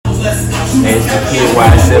Hey, it's the kid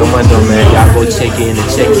YSL Mondo, man. Y'all go check in the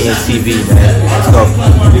Check-In TV, man. Let's go.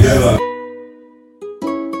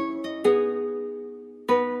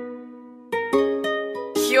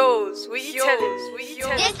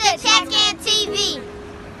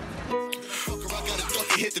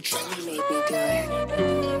 It's the Check-In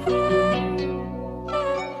TV.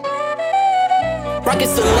 Rocket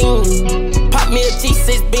Celine, pop me a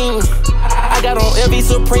G6 beam. I got on LV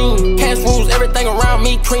Supreme, cash rules, everything around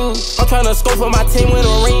me cream. I'm tryna score for my team with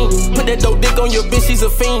a ring. Put that dope dick on your bitch, she's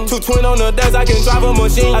a fiend. 220 on the dash, I can drive a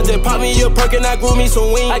machine. I just pop me a perk and I grew me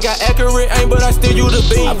some wings. I got accurate aim, but I still use the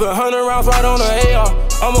beam. I put 100 rounds right on the AR.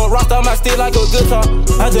 I'm a rock star, my stick like a guitar.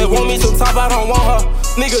 I just want me some top, I don't want her.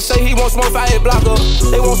 Niggas say he won't smoke, I hit blocker.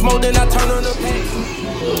 They won't smoke, then I turn on the page.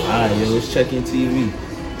 Alright, yo, it's Check-In TV.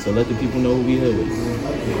 So let the people know who we here with.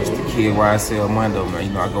 It's the kid YSL Mondo, man.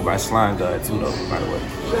 You know I go by Slime God too, though, by the way.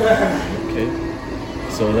 Okay.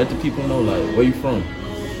 So let the people know, like, where you from?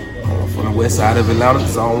 I'm from the west side of Atlanta,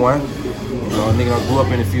 Zone 1. You know, nigga, I grew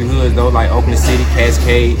up in a few hoods, though, like Oakland City,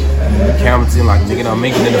 Cascade, Campbellton, like, nigga, I'm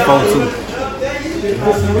making in the phone, too.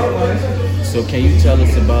 So can you tell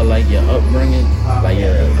us about, like, your upbringing? Like,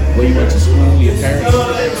 where you went to school, your parents?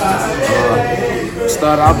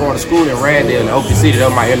 Started out going to school in Raddale in Oakland City. That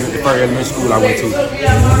was my first elementary school I went to.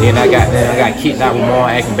 Then I got kicked out with mom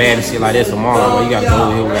acting bad and shit like that. So mom like, well, you gotta go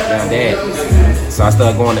over here with down dad. So I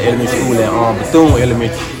started going to elementary school at Bethune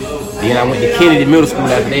Elementary. Then I went to Kennedy Middle School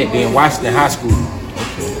after that. Then Washington High School.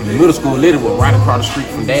 And the middle school literally was right across the street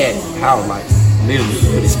from dad's house, like literally.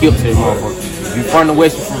 But it skipped to the motherfucker. If you from the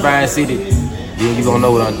west, you from Vine City, then you gonna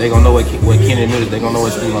know they gonna know what Kennedy Middle. They gonna know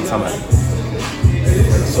what school I'm talking about.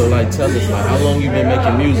 So like, tell us, like, how long you been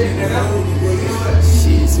making music?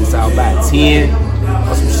 Shit, since I was about 10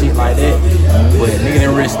 or some shit like that. But nigga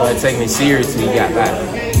didn't really start taking it seriously. He got about,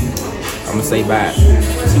 I'm gonna say about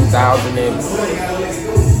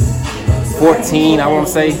 2014, I wanna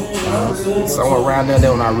say. Somewhere around there,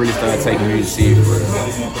 when I really started taking music serious.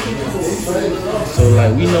 So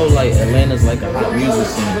like, we know like Atlanta's like a hot music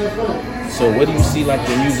scene. So where do you see like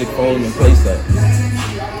your music falling in place at?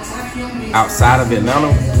 Outside of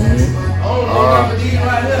Atlanta,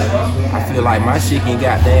 I feel like my shit can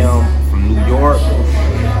goddamn from New York,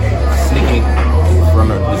 sneaking from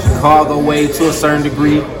the Chicago way to a certain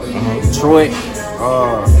degree, Detroit,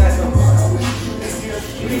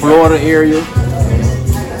 the Florida area.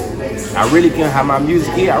 I really can have my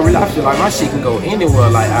music here. I feel like my shit can go anywhere,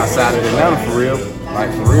 like outside of Atlanta for real,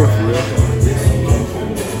 like for real.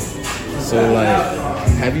 So like,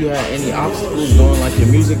 have you had any obstacles during like your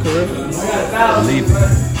music career? Believe it.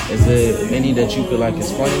 Is there any that you could like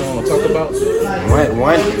explain or talk about?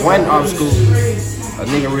 One obstacle, a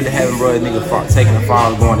nigga really having taking a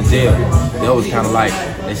fall going to jail. That was kind of like,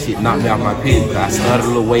 that shit knocked me off my pit. I started a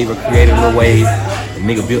little wave, I created a little wave. The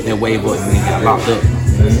nigga built that wave up and then got locked up.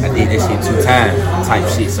 I did that shit 2 times type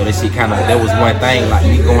shit. So that shit kind of, that was one thing, like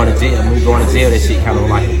me going to jail, that shit kind of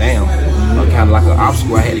like, damn. Kind of like an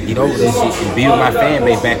obstacle. I had to get over that shit and build my fan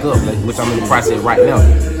base back up, which I'm in the process right now.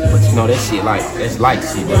 But you know, that shit that's like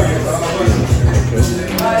shit.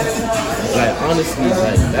 Like honestly,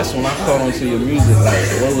 like that's when I caught onto your music. Like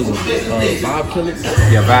what was it? Vibe Killers?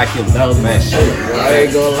 Yeah, Vibe Killers. That was my shit. I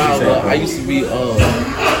ain't gonna lie, but I used to be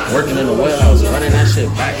working in the warehouse, running that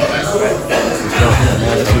shit back.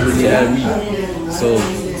 That shit really had me. So,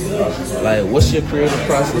 like, what's your creative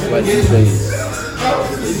process like these days?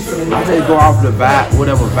 I just go off the vibe,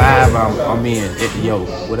 whatever vibe I'm in,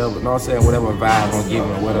 whatever, you know what I'm saying, whatever vibe I'm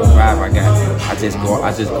giving, whatever vibe I got, I just go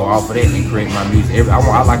off of that and create my music.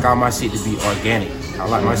 I like all my shit to be organic. I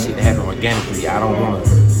like my shit to happen organically. I don't want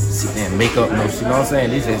to sit there and make up no shit, you know what I'm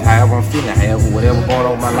saying? This is however I'm feeling, whatever going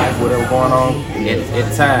on in my life, whatever going on at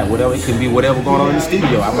the time, whatever, it could be whatever going on in the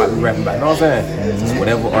studio. I might be rapping about, you know what I'm saying? Just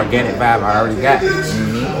whatever organic vibe I already got,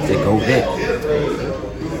 just go with that.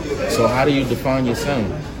 So how do you define your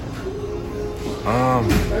sound?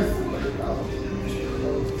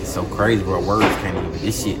 It's so crazy, bro. Words can't even.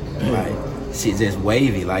 This shit, like, shit just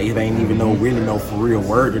wavy. Like, it ain't even really no for real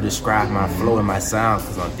word to describe my flow and my sound,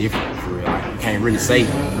 because I'm different for real. Like, you can't really say,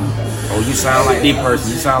 oh, you sound like this person,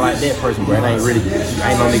 you sound like that person, bro. It ain't really,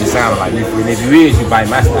 ain't no nigga sounding like me for real. If you is, you bite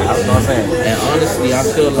my style. You know what I'm saying? And honestly, I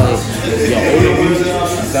feel like your older music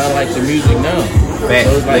sound like the music now. Fact.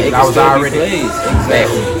 So like, I was already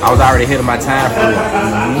ahead of my time for real.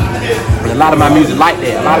 But a lot of my music like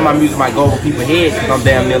that. A lot of my music might go over people's heads because I'm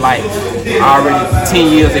damn near like already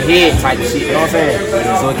 10 years ahead type of shit. You know what I'm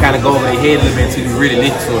saying? So it kind of go over their head a little bit until you really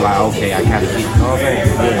listen to it. Like, okay, I kind of get it. You know what I'm saying?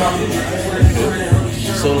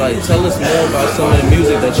 So like, tell us more about some of the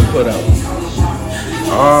music that you put out.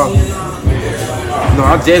 You know,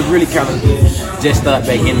 I'm just really kind of just start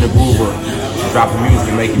back in the groove of dropping music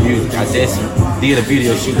and making music. I just did a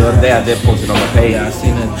video shoot the other day. I just posted on my page. Yeah, I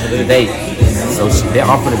seen it today. So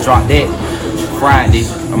I'm gonna drop that Friday.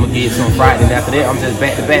 I'm gonna get some Friday, and after that, I'm just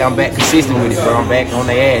back to back. I'm back consistent with it, bro. I'm back on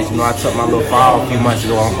their ass. You know, I took my little fall a few months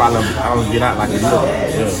ago. I don't get out like a little,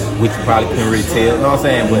 which you probably couldn't really tell. You know what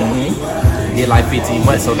I'm saying? But did like 15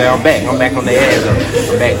 months, so now I'm back. I'm back on their ass.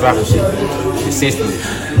 I'm back dropping shit consistently.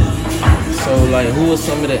 So, like, who are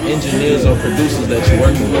some of the engineers or producers that you're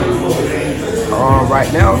working with?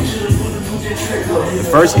 Right now, the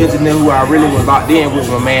first engineer who I really was locked in with was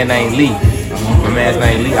my man named Lee. My man's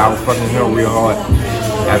named Lee. I was fucking him real hard.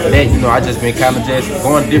 After that, you know, I just been kind of just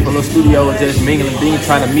going to different little studios, just mingling things,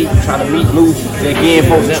 trying to meet new, again,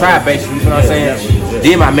 folks to try, basically, you know what I'm saying?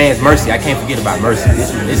 Then my man's Mercy. I can't forget about Mercy.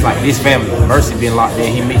 It's like this family. Mercy been locked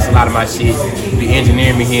in. He mixed a lot of my shit. Be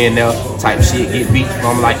engineering me here and there, type shit, get beats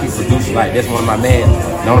from like he producer. Like, that's one of my mans.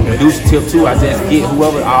 And on the producer tip too, I just get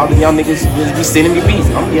whoever, all the young niggas just be sending me beats.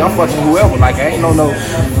 I'm fucking whoever. Like, I ain't no,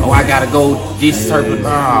 I gotta go this certain,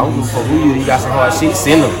 nah, who you got some hard shit,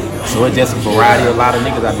 send them. So it's just a variety of a lot of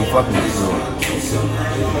niggas I be fucking with.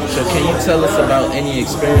 So can you tell us about any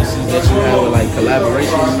experiences that you had with like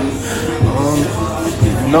collaborations?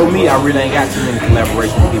 You know me, I really ain't got too many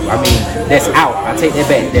collaborations with people. I mean, that's out. I take that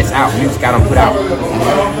back. That's out. Music I done put out.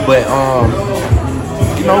 But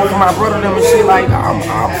you know, for my brother them and shit, like I'm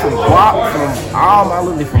from Guap, from all my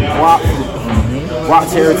little from Guap, Guap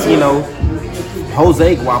Tarantino,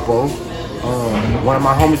 Jose Guapo. One of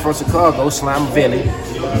my homies from Chicago, Slime Valley.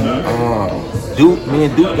 Duke, me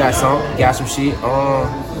and Duke got some shit.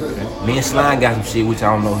 Me and Slime got some shit, which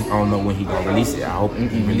I don't know when he gonna release it. I hope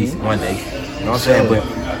he release it one day. You know what I'm saying?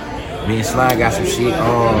 But me and Slime got some shit.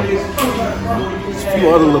 There's a few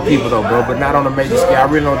other little people though, bro, but not on a major scale. I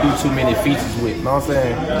really don't do too many features with, you know what I'm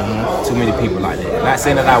saying? Too many people like that. Not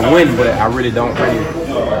saying that I win, but I really don't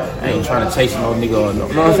I ain't trying to chase no nigga or no,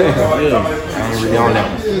 you know what I'm saying? Yeah. I ain't really on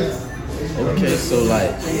that one. Okay, so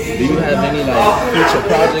like, do you have any like future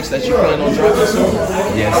projects that you plan on dropping soon?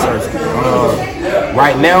 Yes, sir.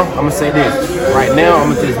 Right now, I'm gonna say this. Right now,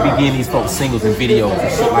 I'm gonna just be getting these folks singles and videos and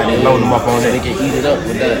shit like that, load them up on that. They can eat it up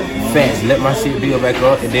with that. Fast, let my shit build back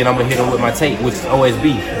up, and then I'm gonna hit them with my tape, which is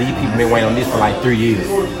OSB. These people been waiting on this for like 3 years.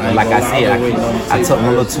 And like I said, I took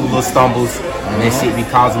my two little stumbles, and that shit be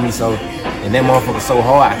causing me so. And that motherfucker so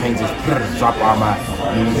hard, I can't just drop all my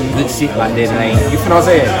good shit like that. You feel what I'm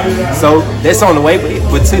saying? So that's on the way.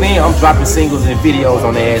 But till then, I'm dropping singles and videos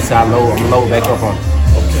on the ass. So I'm load back up on it.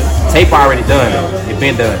 Okay. Tape already done though. It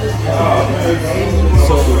been done.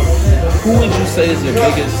 So who would you say is your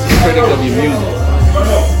biggest critic of your music?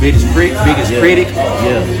 Biggest critic?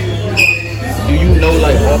 Yeah. Do you know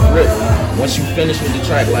like off rip, once you finish with the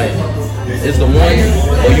track, like is the one,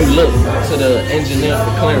 or you look to the engineer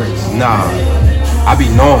for clearance? Nah, I be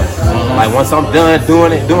knowing. Like once I'm done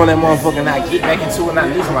doing that motherfucker, and I get back into it, and I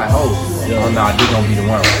listen like, oh nah, this gonna be the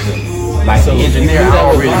one right here. Like so the engineer, I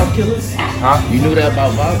already. You knew that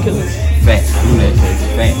about Vibe Killers? Facts, I knew that.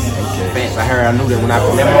 Facts. Facts. I knew that when I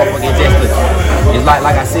put that motherfucker in. It's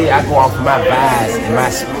like I said, I go off of my vibes and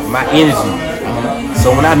my energy.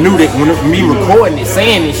 So when I knew that, when me recording it,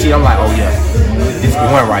 saying this shit, I'm like, oh yeah. This the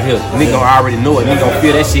one right here. Nigga gonna already know it. Nigga gonna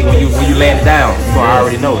feel that shit when you land it down. You gonna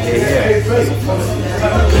already know. Yeah.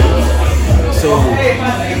 So,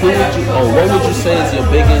 what would you say is your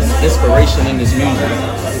biggest inspiration in this music?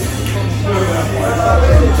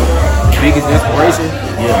 Biggest inspiration?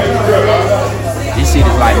 Yeah. This shit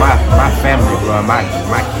is like my family, bro. My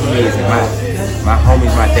kids and my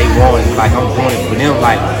homies, my day ones. Like I'm doing it for them.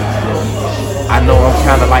 Like I know I'm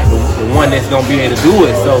kind of like the one that's gonna be able to do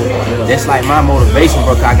it. So that's like my motivation,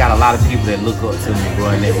 bro. Cause I got a lot of people that look up to me,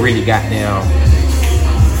 bro, and that really got down,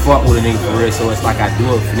 fuck with a nigga for real. So it's like I do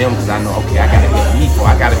it for them because I know, okay, I gotta get me for.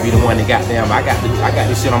 I gotta be the one that got down. I got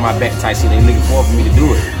this shit on my back type shit. They looking for me to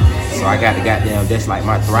do it. So I got to goddamn. That's like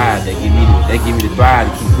my thrive. They give me the thrive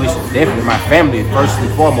to keep pushing. Definitely my family first and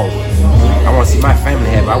foremost. I want to see my family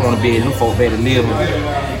happy. I want to be able to folk better live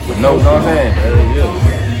with no, know what I'm saying?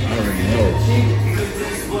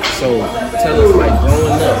 So tell us, like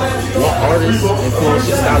growing up, what artists influenced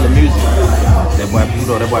your style of music? That boy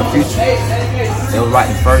Pluto, that boy Future. That was like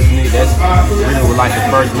the first nigga. That's really was like the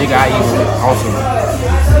first nigga I used to on some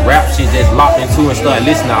rap shit just locked into and started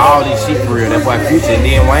listening to all this shit for real. That boy Future, and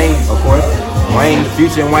then Wayne, of course.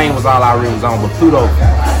 Future and Wayne was all I really was on, but Pluto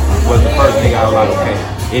was the first nigga I was like, okay.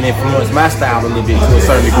 It influenced my style a little bit to a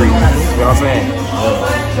certain degree. You know what I'm saying?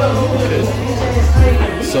 Okay.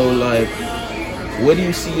 So like, where do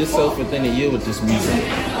you see yourself within a year with this music?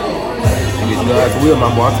 if it's God's will,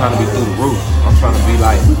 my boy, I'm trying to be through the roof. I'm trying to be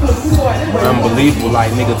like unbelievable,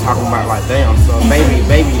 like nigga talking about like damn, so baby,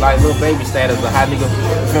 like little baby status, but how nigga,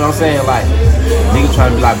 you know what I'm saying? Like nigga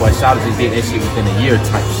trying to be like, boy, Shout just did that shit within a year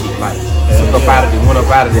type shit. Like took up out of there, went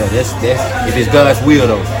up out of there. That's if it's God's will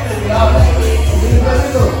though.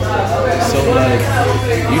 So like,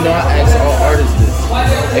 you know, I ask all artists this.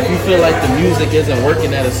 If you feel like the music isn't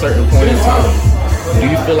working at a certain point in time, do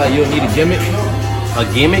you feel like you'll need a gimmick? A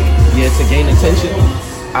gimmick? Yeah, to gain attention?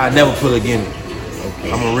 I never pull a gimmick.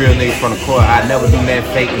 Okay. I'm a real nigga from the court. I never do that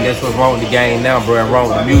fake, and that's what's wrong with the game now, bro. And wrong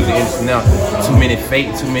with the music industry now. Too many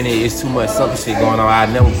fake, it's too much sucker shit going on. I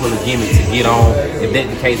never pull a gimmick to get on. If that's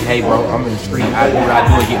the case, hey, bro, I'm in the street. I do what I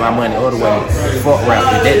do and get my money the other way. Fuck rap.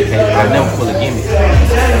 If that's the case, I never pull a gimmick.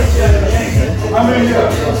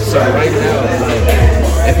 So right now,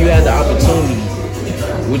 like, if you had the opportunity,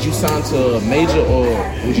 would you sign to a major or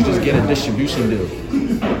would you just get a distribution deal?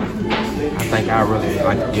 I think I really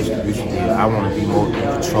like a distribution deal. I want to be more in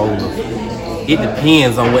control of it. It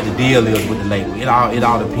depends on what the deal is with the label. It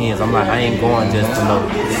all depends. I'm like, I ain't going just to know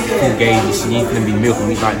who gave me shit. You ain't finna be milking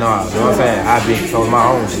me. Like, nah, you know what I'm saying? I've been controlling my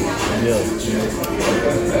own shit. Yeah.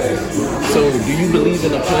 So, do you believe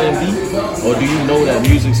in a plan B, or do you know that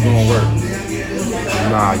music's gonna work?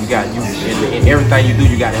 Nah, in everything you do,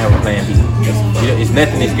 you got to have a plan B. It's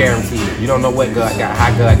nothing that's guaranteed. You don't know what God got,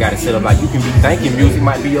 how God got it set up. Like you can be thinking music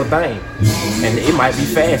might be your thing, and it might be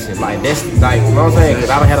fashion. Like that's like, you know what I'm saying? Because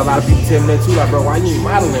I done had a lot of people tell me that too. Like, bro, why you ain't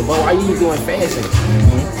modeling? Bro, why you ain't doing fashion?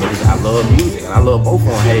 I love music and I love both of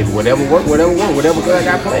them. Hey, whatever work, whatever God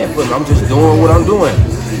got planned for me. I'm just doing what I'm doing.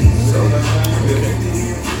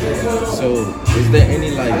 So, is there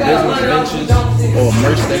any like business ventures or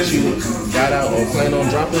merch that you got out or plan on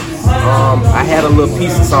dropping? I had a little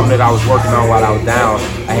piece of something that I was working on while I was down.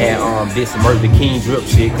 I had did some merch, the King Drip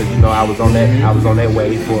shit, because you know I was on that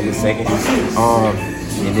wave for a second.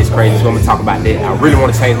 And it's crazy, so I'm gonna talk about that. I really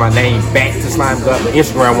want to change my name back to Slime God, but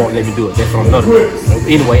Instagram won't let me do it. That's on another.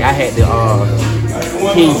 Anyway, I had the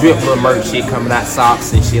King Drip little merch shit coming out,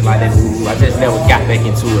 socks and shit like that. Ooh, I just never got back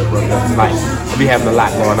into it, bro. It's like I be having a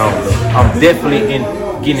lot going on. But I'm definitely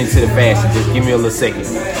getting into the fashion. Just give me a little second,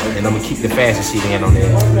 and I'm gonna keep the fashion shit in on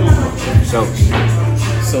that. So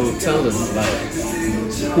tell us, like,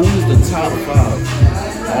 who's the top 5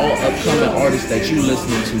 all upcoming artists that you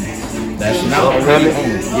listening to? That's not already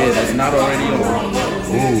on. Yeah, that's not already on.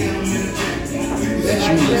 Ooh. That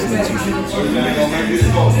you listening to.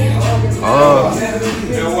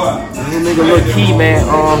 Little nigga Lil Key, man,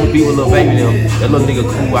 who be with Lil Baby them. That little nigga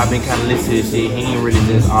cool, I've been kinda listening to this shit. He ain't really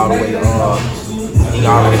just all the way he ain't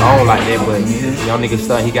all the way on like that, but young nigga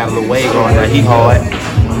stuff, he got a little wave on now, he hard.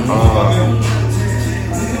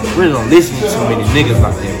 Really don't listen to too many niggas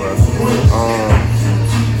like that, bro.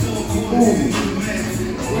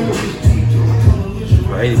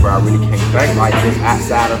 Crazy, bro, I really can't think like this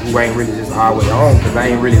outside of who ain't really just all the way on, cause I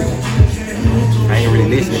ain't really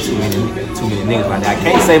listening to too many niggas like that. I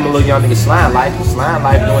can't say my little young nigga Slime Life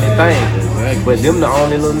doing his thing, but them the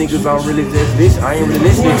only little niggas on really just listen. I ain't really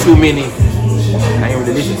listening to too many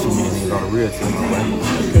niggas on the real team, bro.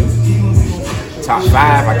 Top 5,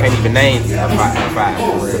 I can't even name top 5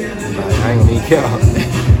 for real. I ain't gonna even care.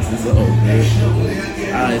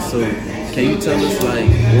 Alright, so can you tell us like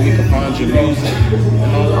where we can find your music?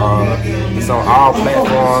 It's on all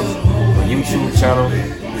platforms, on YouTube channel.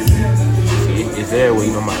 It's everywhere,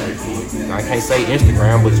 you know. I can't say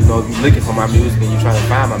Instagram, but you know, if you're looking for my music and you're trying to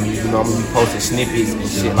find my music, you know, I'm gonna be posting snippets and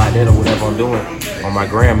shit like that or whatever I'm doing on my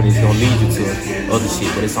gram, and it's gonna lead you to other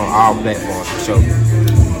shit. But it's on all platforms for sure.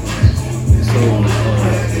 So,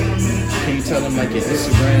 can you tell them like your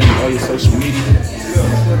Instagram, all your social media?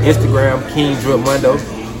 Instagram, King Drip Mondo.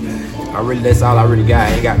 That's all I really got.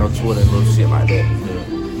 I ain't got no Twitter and little shit like that.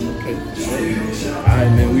 Okay.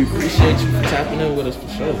 Alright, man, we appreciate you for tapping in with us for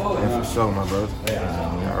sure. Yeah, for sure, my brother. I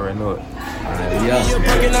already know it.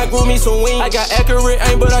 I got accurate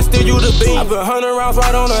aim, but I still use the beam. I put 100 rounds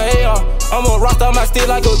right on the AR. I'ma rock out my stick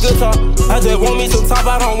like a guitar. I just want me some top,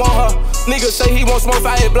 I don't want her. Niggas say he won't smoke,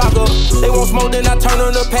 I hit block her. They won't smoke, then I turn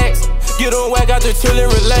on the packs. Get on whack, I just chill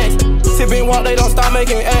and relax. Tipping walk, they don't stop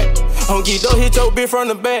making act. I'm geeked up, hit your bitch from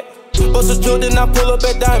the back. Bust a joint, then I pull up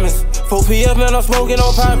at Diamonds. 4 p.m. man, I'm smoking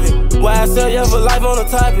on private. YSL, yeah, for life on the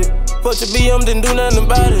topic. Fuck your BM, didn't do nothing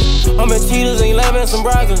about it. I'm at Cheetahs, ain't laughing some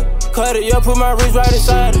bragging. Cut it, yeah, put my wrist right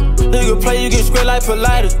inside it. Nigga play, you get scraped like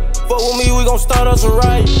Politis. Fuck with me, we gon' start us a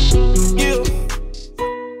riot. Yeah.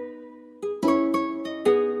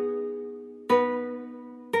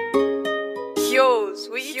 Yours,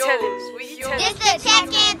 what you tellin'? This the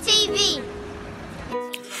CheckinTV.